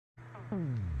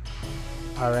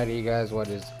Alrighty, you guys, what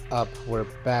is up? We're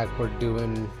back. We're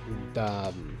doing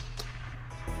the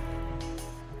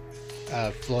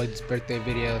Floyd's birthday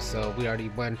video. So we already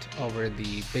went over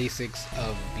the basics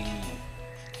of the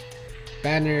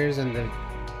banners and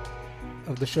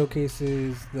the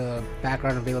showcases, the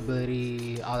background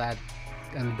availability, all that,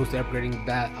 and booster upgrading.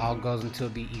 That all goes until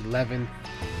the 11th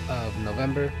of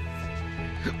November.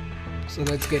 So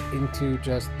let's get into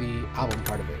just the album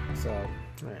part of it. So,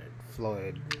 alright,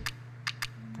 Floyd.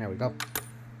 There we go.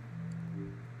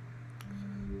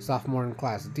 Sophomore in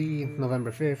Class D,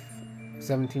 November 5th,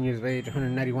 17 years of age,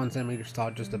 191 centimeters tall,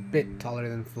 just a bit taller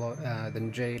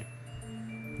than Jade.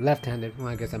 Left-handed, well,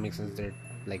 I guess that makes sense. They're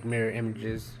like mirror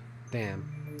images. Damn.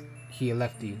 He a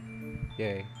lefty.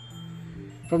 Yay.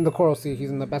 From the Choral Sea,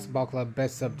 he's in the basketball club.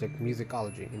 Best subject,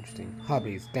 musicology. Interesting.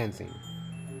 Hobbies, dancing.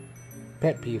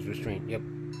 Pet peeves, restraint. Yep.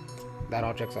 That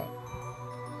all checks out.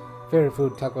 Favorite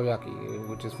food, takoyaki,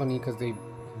 which is funny because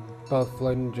both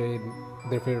Floyd and Jade,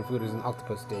 their favorite food is an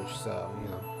octopus dish, so, you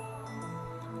know.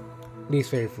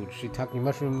 Least favorite food, shiitake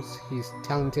mushrooms. He's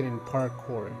talented in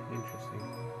parkour. Interesting.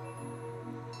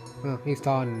 Well, he's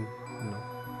tall and, you know,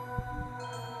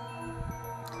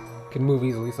 can move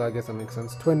easily, so I guess that makes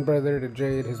sense. Twin brother to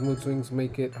Jade, his mood swings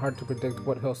make it hard to predict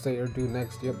what he'll say or do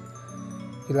next. Yep.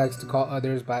 He likes to call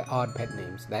others by odd pet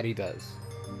names. That he does.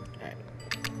 Alright.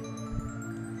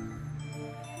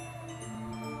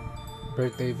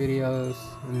 Birthday videos,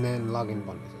 and then login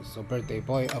bonuses. So birthday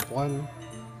boy up 1.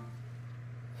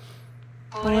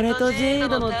 俺とジェイ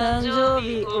ドの誕生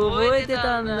日覚えて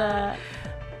たんだ。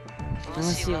も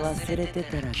し忘れて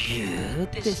たらギューっ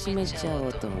て閉めちゃお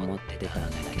うと思ってたん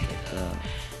だけど、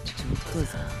ちょっと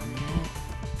残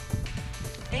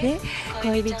念。で、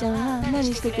恋人ちゃんは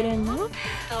何してくれんの？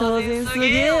当然す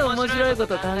げえ面白いこ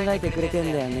と考えてくれて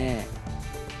んだよね。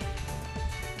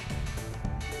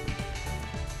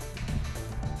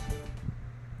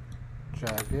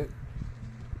Jacket.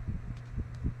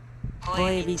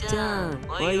 恋人ちゃん、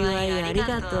お祝いあり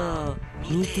がとう。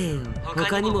見てよ、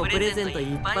他にもプレゼント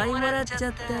いっぱいもらっち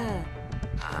ゃった。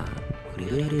あ、無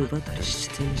理やり奪ったりし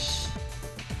てるし。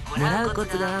もらうコ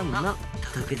ツがあんの。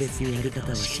特別にやり方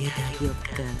教えてあげよっか。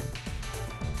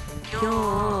今日、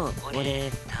俺、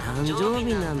誕生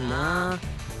日なんだ。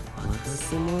渡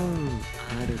すもん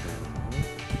あるだ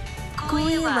ろ。こう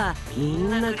いえば、みん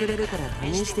なくれるから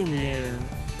試してみようよ。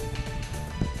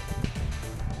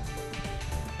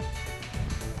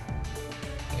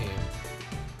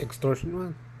Extortion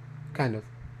one? Kind of.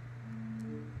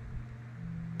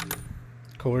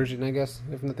 Coercion, I guess,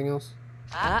 if nothing else.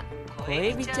 あ、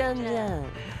恋人ちゃんじゃん。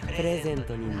プレゼン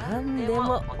トに何で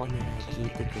もお願い聞い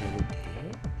てくれるっ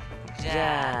て。じ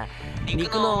ゃあ、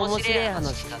陸の面白い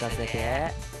話聞かせ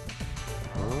て。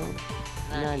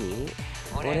何？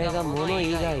俺が物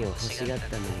以外を欲しがっ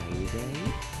たのが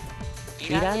意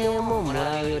外？いらねえもんも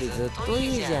らうよりずっと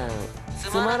いいじゃん。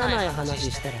つまらない話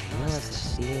したら今はさ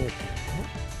しねえから。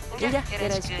じゃ、よ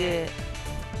ろしく。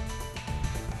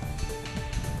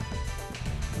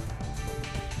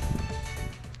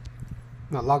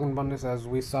Now, login bonus, as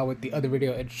we saw with the other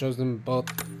video, it shows them both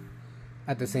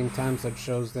at the same time, so it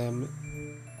shows them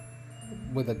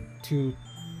with a two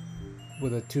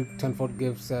tenfold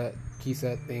gift set key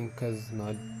set thing, because you know,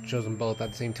 it shows them both at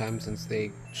the same time since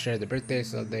they share their birthday,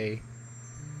 so they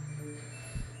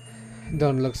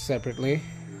don't look separately.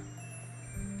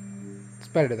 It's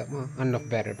better than, well, I don't know if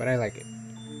better, but I like it.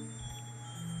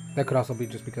 That could also be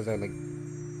just because I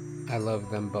love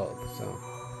them both, so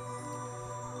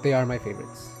they are my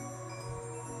favorites.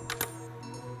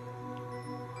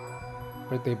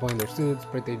 Birthday boy in their suits,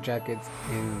 birthday jackets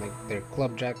in like their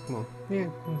club jacket. Well, yeah,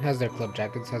 it has their club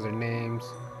jackets, has their names,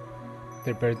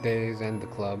 their birthdays, and the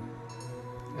club,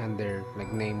 and their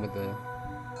like name with the,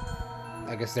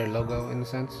 I guess their logo in a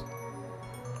sense.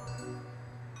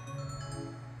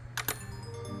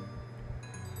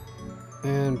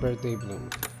 And birthday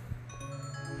bloom.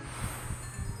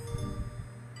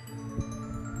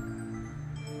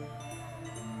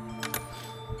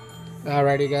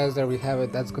 Alrighty guys, there we have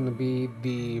it. That's going to be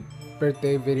the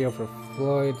birthday video for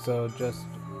Floyd. So just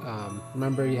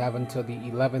remember, you have until the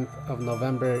 11th of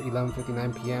November,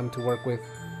 11:59 p.m. to work with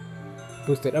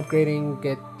boosted upgrading,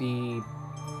 get the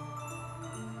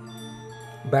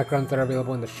backgrounds that are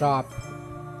available in the shop,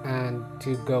 and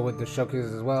to go with the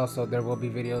showcases as well. So there will be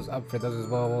videos up for those as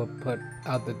well. We'll put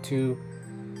out the 2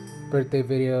 birthday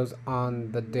videos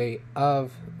on the day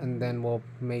of, and then we'll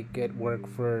make it work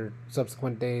for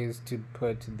subsequent days to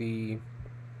put the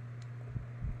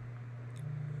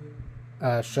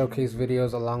showcase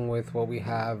videos along with what we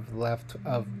have left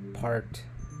of part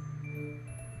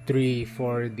 3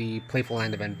 for the Playful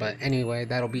Land event. But anyway,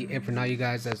 that'll be it for now, you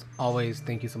guys. As always,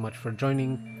 thank you so much for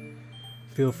joining.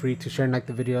 Feel free to share and like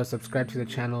the video, subscribe to the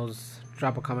channels,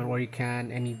 drop a comment where you can,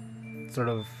 any sort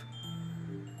of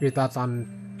your thoughts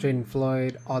on Jade and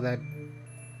Floyd, all that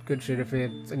good shit. If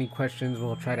it's any questions,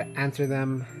 we'll try to answer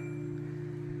them.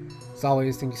 As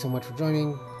always, thank you so much for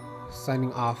joining.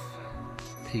 Signing off.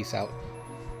 Peace out.